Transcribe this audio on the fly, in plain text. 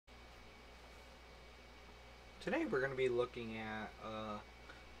Today we're going to be looking at a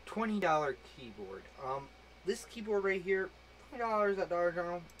 $20 keyboard. This keyboard right here, $20 at Dollar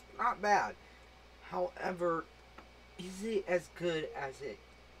General, not bad. However, is it as good as it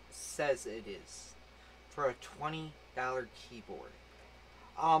says it is for a $20 keyboard?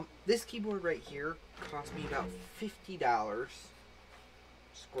 This keyboard right here cost me about $50.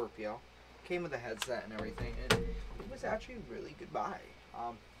 Scorpio. Came with a headset and everything, and it was actually a really good buy.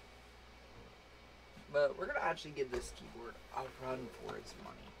 But we're going to actually give this keyboard a run for its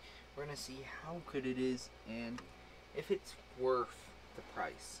money. We're going to see how good it is and if it's worth the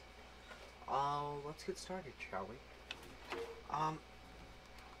price. Let's get started, shall we?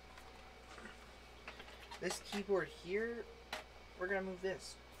 This keyboard here, we're going to move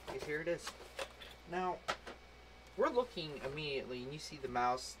this. Because here it is. Now, we're looking immediately and you see the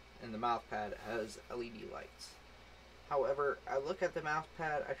mouse and the mouse pad has LED lights. However, I look at the mouse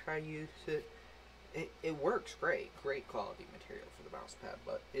pad, I try to use it. It works great quality material for the mouse pad,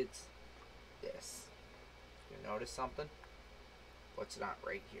 but it's this. You notice something? What's not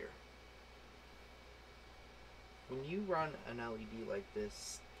right here? When you run an LED like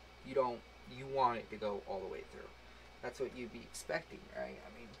this, you want it to go all the way through. That's what you'd be expecting, right?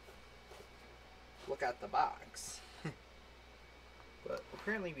 I mean, look at the box. But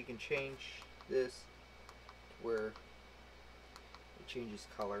apparently we can change this to where it changes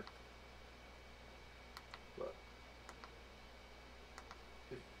color. But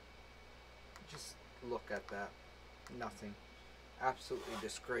just look at that. Nothing. Absolutely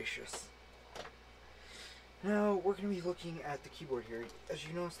disgracious. Now we're going to be looking at the keyboard here. As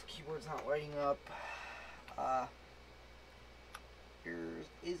you notice, the keyboard's not lighting up. There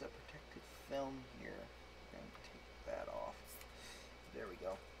is a protective film here. I'm going to take that off. There we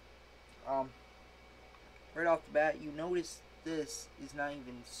go. Right off the bat, you notice this is not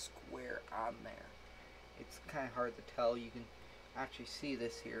even square on there. It's kind of hard to tell. You can actually see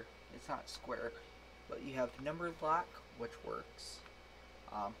this here. It's not square, but you have number lock, which works.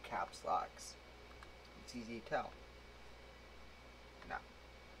 Caps locks. It's easy to tell. Now,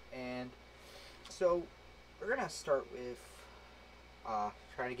 and so we're gonna start with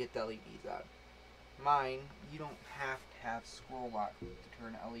trying to get the LEDs on. Mine, you don't have to have scroll lock to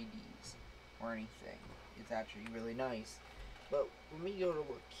turn LEDs or anything. It's actually really nice. But when we go to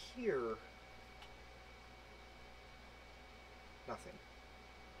look here, nothing.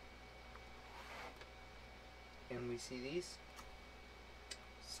 And we see these,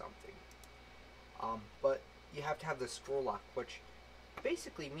 something. But you have to have the scroll lock, which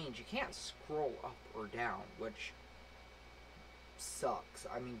basically means you can't scroll up or down, which sucks.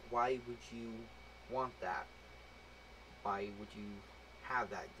 I mean, why would you want that? Why would you have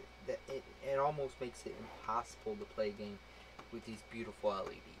that? It almost makes it impossible to play a game with these beautiful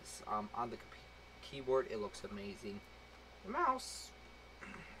LEDs. On the keyboard, it looks amazing. The mouse,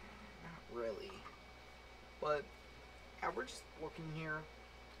 not really. But yeah, we're just looking here.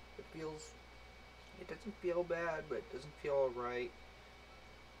 It doesn't feel bad, but it doesn't feel right.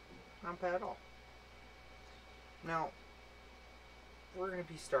 Not bad at all. Now, we're going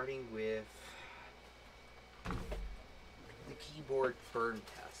to be starting with the keyboard burn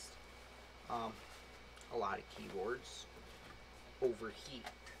test. A lot of keyboards overheat.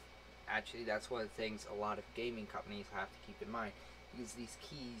 Actually, that's one of the things a lot of gaming companies have to keep in mind, because these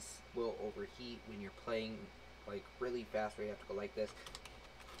keys will overheat when you're playing like really fast, where you have to go like this.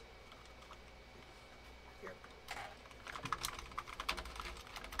 Here.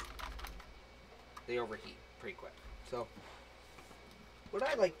 They overheat pretty quick. So what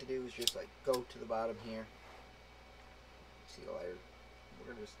I like to do is just like go to the bottom here. See the lighter?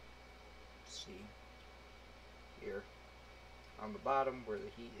 We're gonna just see here on the bottom where the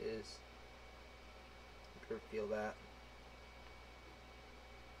heat is. You can feel that.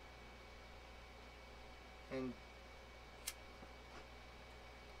 And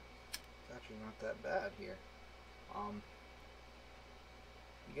it's actually not that bad here.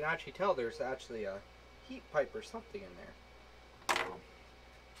 You can actually tell there's actually a heat pipe or something in there.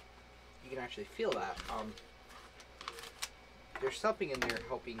 You can actually feel that. There's something in there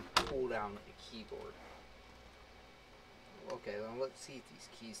helping cool down the keyboard. Okay, then let's see if these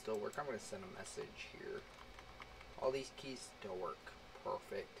keys still work. I'm going to send a message here. All these keys still work.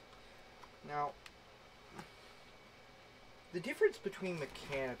 Perfect. Now, the difference between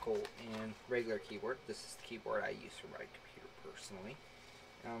mechanical and regular keyboard, this is the keyboard I use for my computer personally.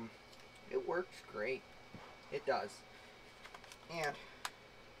 It works great. It does. And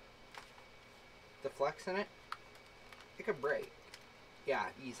the flex in it, it could break. Yeah,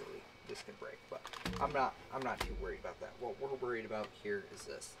 easily. This could break, but I'm not too worried about that. What we're worried about here is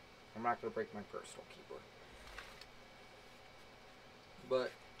this. I'm not going to break my personal keyboard.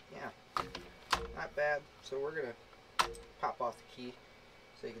 But yeah, not bad. So we're gonna pop off the key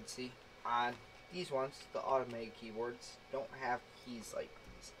so you can see. On these ones, the automated keyboards don't have keys like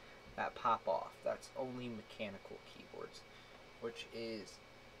these that pop off. That's only mechanical keyboards, which is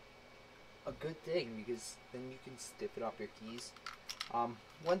a good thing because then you can stiffen up your keys.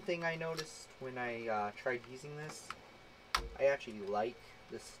 One thing I noticed when I tried using this, I actually like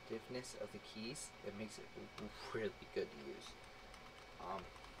the stiffness of the keys. It makes it really good to use.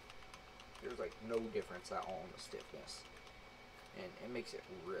 There's like no difference at all in the stiffness, and it makes it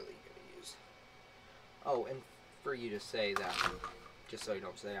really good to use. Oh, and for you to say that, just so you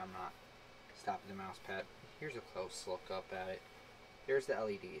don't say I'm not stopping the mouse pad, here's a close look up at it. There's the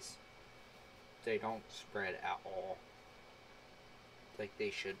LEDs. They don't spread at all like they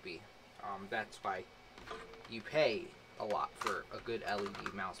should be. That's why you pay a lot for a good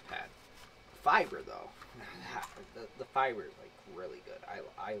LED mouse pad. Fiber though, the fiber is like really good.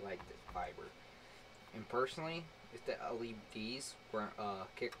 I like this fiber. And personally, if the LEDs weren't a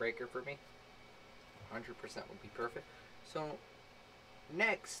kick breaker for me, 100% would be perfect. So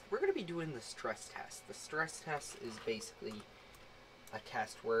next, we're going to be doing the stress test. The stress test is basically a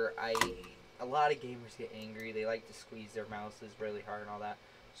test where a lot of gamers get angry. They like to squeeze their mouses really hard and all that.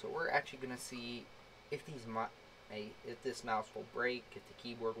 So we're actually going to see if if this mouse will break, if the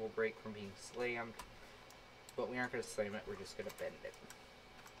keyboard will break from being slammed. But we aren't going to slam it, we're just going to bend it.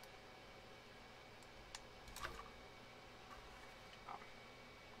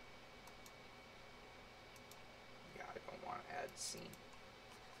 Yeah, I don't want to add scene.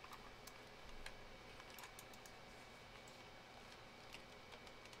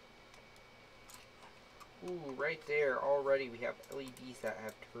 Ooh, right there, already we have LEDs that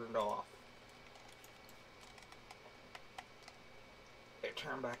have turned off. They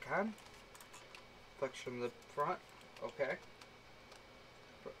turn back on. Flex from the front, okay.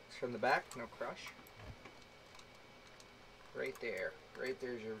 Flex from the back, no crush. Right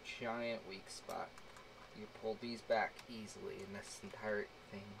there's your giant weak spot. You pull these back easily, and this entire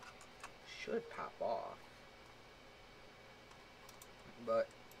thing should pop off. But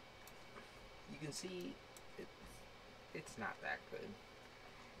you can see it's not that good.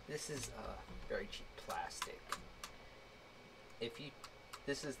 This is very cheap plastic.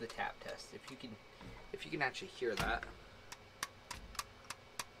 This is the tap test. If you can actually hear that,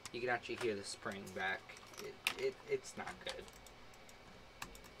 you can actually hear the spring back. It's not good.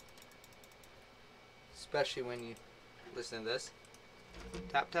 Especially when you listen to this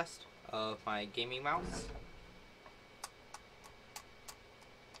tap test of my gaming mouse.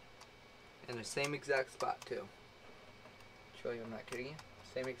 In the same exact spot too. Show you I'm not kidding you.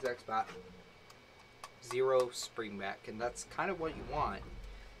 Same exact spot. Zero spring back, and that's kind of what you want,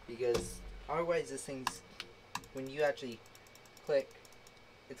 because otherwise this thing's, when you actually click,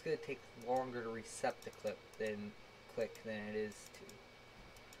 it's going to take longer to reset the click than it is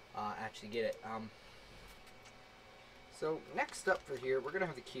to actually get it. So next up for here, we're going to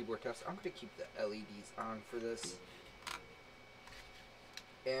have the keyboard test. I'm going to keep the LEDs on for this,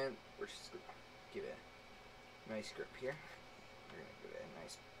 and we're just going to give it a nice grip here. We're going to give it a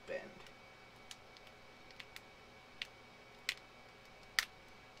nice bend.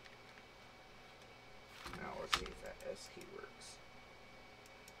 Now let's see if that S key works.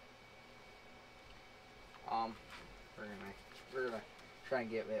 We're gonna try and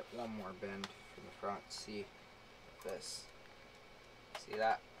give it one more bend from the front. See if this. See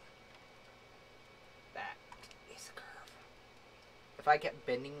that? That is a curve. If I kept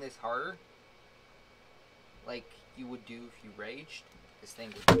bending this harder, like you would do if you raged, this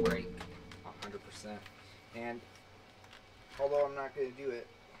thing would break 100%. And although I'm not gonna do it,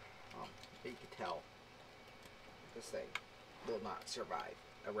 you can tell this thing will not survive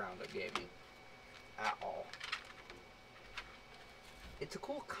a round of gaming at all. It's a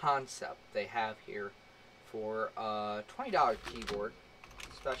cool concept they have here for a $20 keyboard,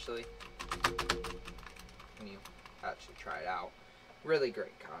 especially when you actually try it out. Really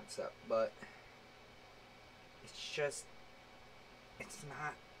great concept, but it's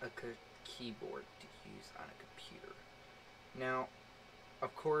not a good keyboard to use on a computer. Now,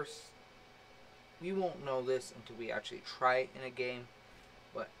 of course, we won't know this until we actually try it in a game,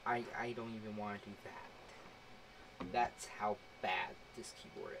 but I don't even want to do that. That's how bad this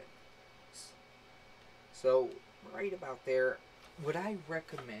keyboard is. So, right about there, would I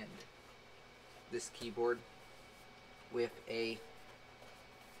recommend this keyboard with a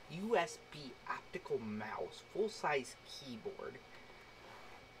USB optical mouse, full-size keyboard,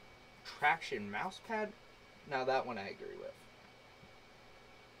 traction mouse pad? Now that one I agree with.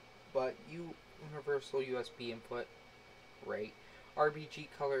 But universal USB input, great. RGB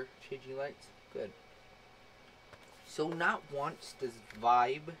color changing lights. Good. So not once does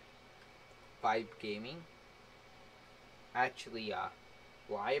Vibe Gaming actually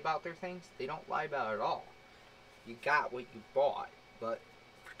lie about their things. They don't lie about it at all. You got what you bought, but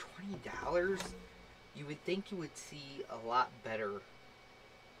for $20, you would think you would see a lot better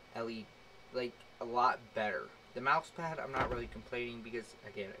LED, like a lot better. The mouse pad, I'm not really complaining because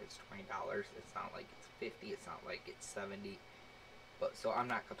again, it's $20. It's not like it's 50. It's not like it's 70. But so I'm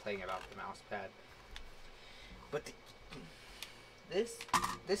not complaining about the mouse pad. But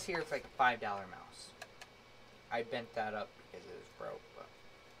this here is like a $5 mouse. I bent that up because it was broke, but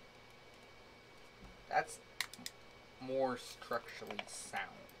that's more structurally sound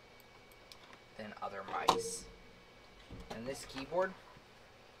than other mice. And this keyboard,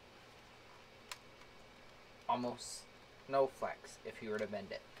 almost no flex if you were to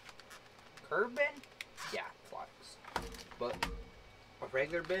bend it. Curve bend? Yeah, flex. But a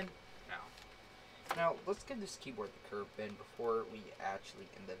regular bend? No. Now, let's give this keyboard the curve bend before we actually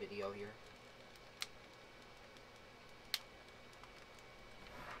end the video here.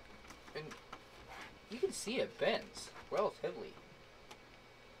 And you can see it bends relatively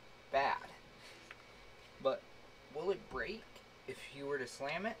bad. But will it break if you were to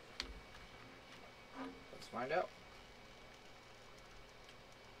slam it? Let's find out.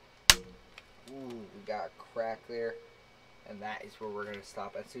 Ooh, we got a crack there. And that is where we're going to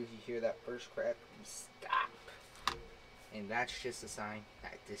stop. As soon as you hear that first crack, we stop. And that's just a sign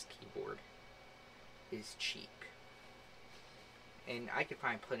that this keyboard is cheap. And I could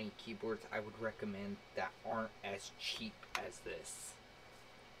find plenty of keyboards I would recommend that aren't as cheap as this.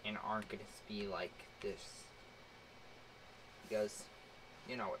 And aren't going to be like this. Because,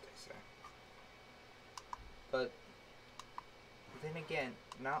 you know what they say. But, then again,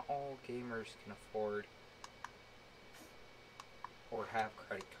 not all gamers can afford or have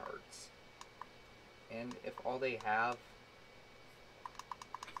credit cards. And if all they have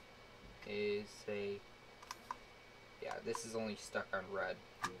is yeah, this is only stuck on red,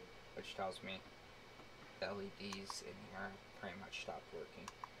 which tells me the LEDs in here pretty much stopped working.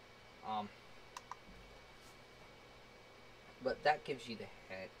 But that gives you the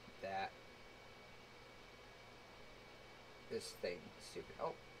hint that this thing is stupid.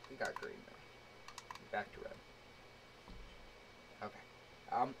 Oh, we got green there. Back to red. Okay.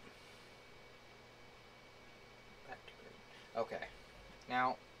 Back to green. Okay.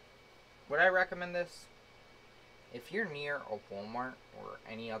 Now, would I recommend this? If you're near a Walmart or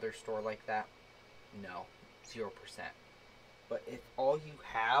any other store like that, no. 0%. But if all you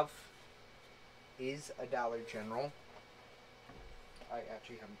have is a Dollar General, I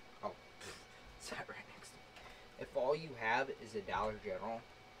actually have, oh, it's right next to me. If all you have is a Dollar General,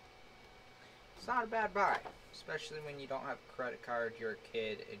 it's not a bad buy. Especially when you don't have a credit card, you're a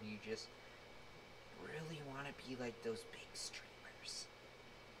kid, and you just really want to be like those big streamers.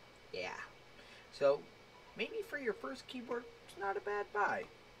 Yeah. So, maybe for your first keyboard, it's not a bad buy.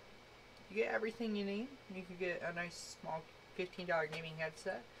 You get everything you need. You can get a nice small $15 gaming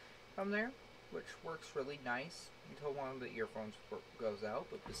headset from there, which works really nice until one of the earphones goes out.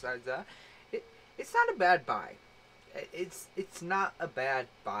 But besides that, it's not a bad buy. It's not a bad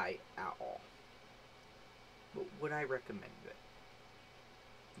buy at all. But would I recommend it?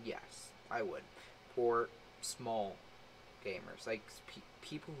 Yes, I would. For small gamers, like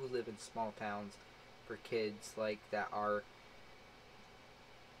people who live in small towns, for kids like that are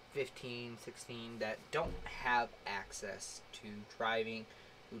 15, 16, that don't have access to driving,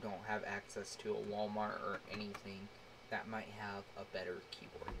 who don't have access to a Walmart or anything, that might have a better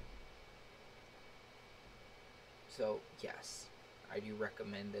keyboard. So, yes, I do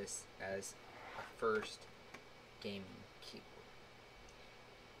recommend this as a first gaming keyboard.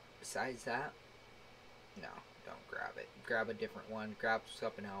 Besides that, no, don't grab it. Grab a different one. Grab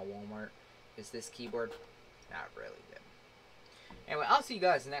something out of Walmart. Is this keyboard? Not really good. Anyway, I'll see you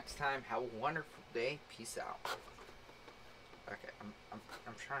guys next time. Have a wonderful day. Peace out. Okay,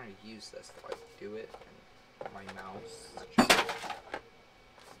 I'm trying to use this to like do it, and my mouse.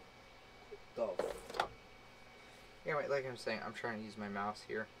 The fuck. Anyway, like I'm saying, I'm trying to use my mouse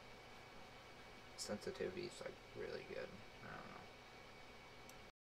here. Sensitivity is like really good.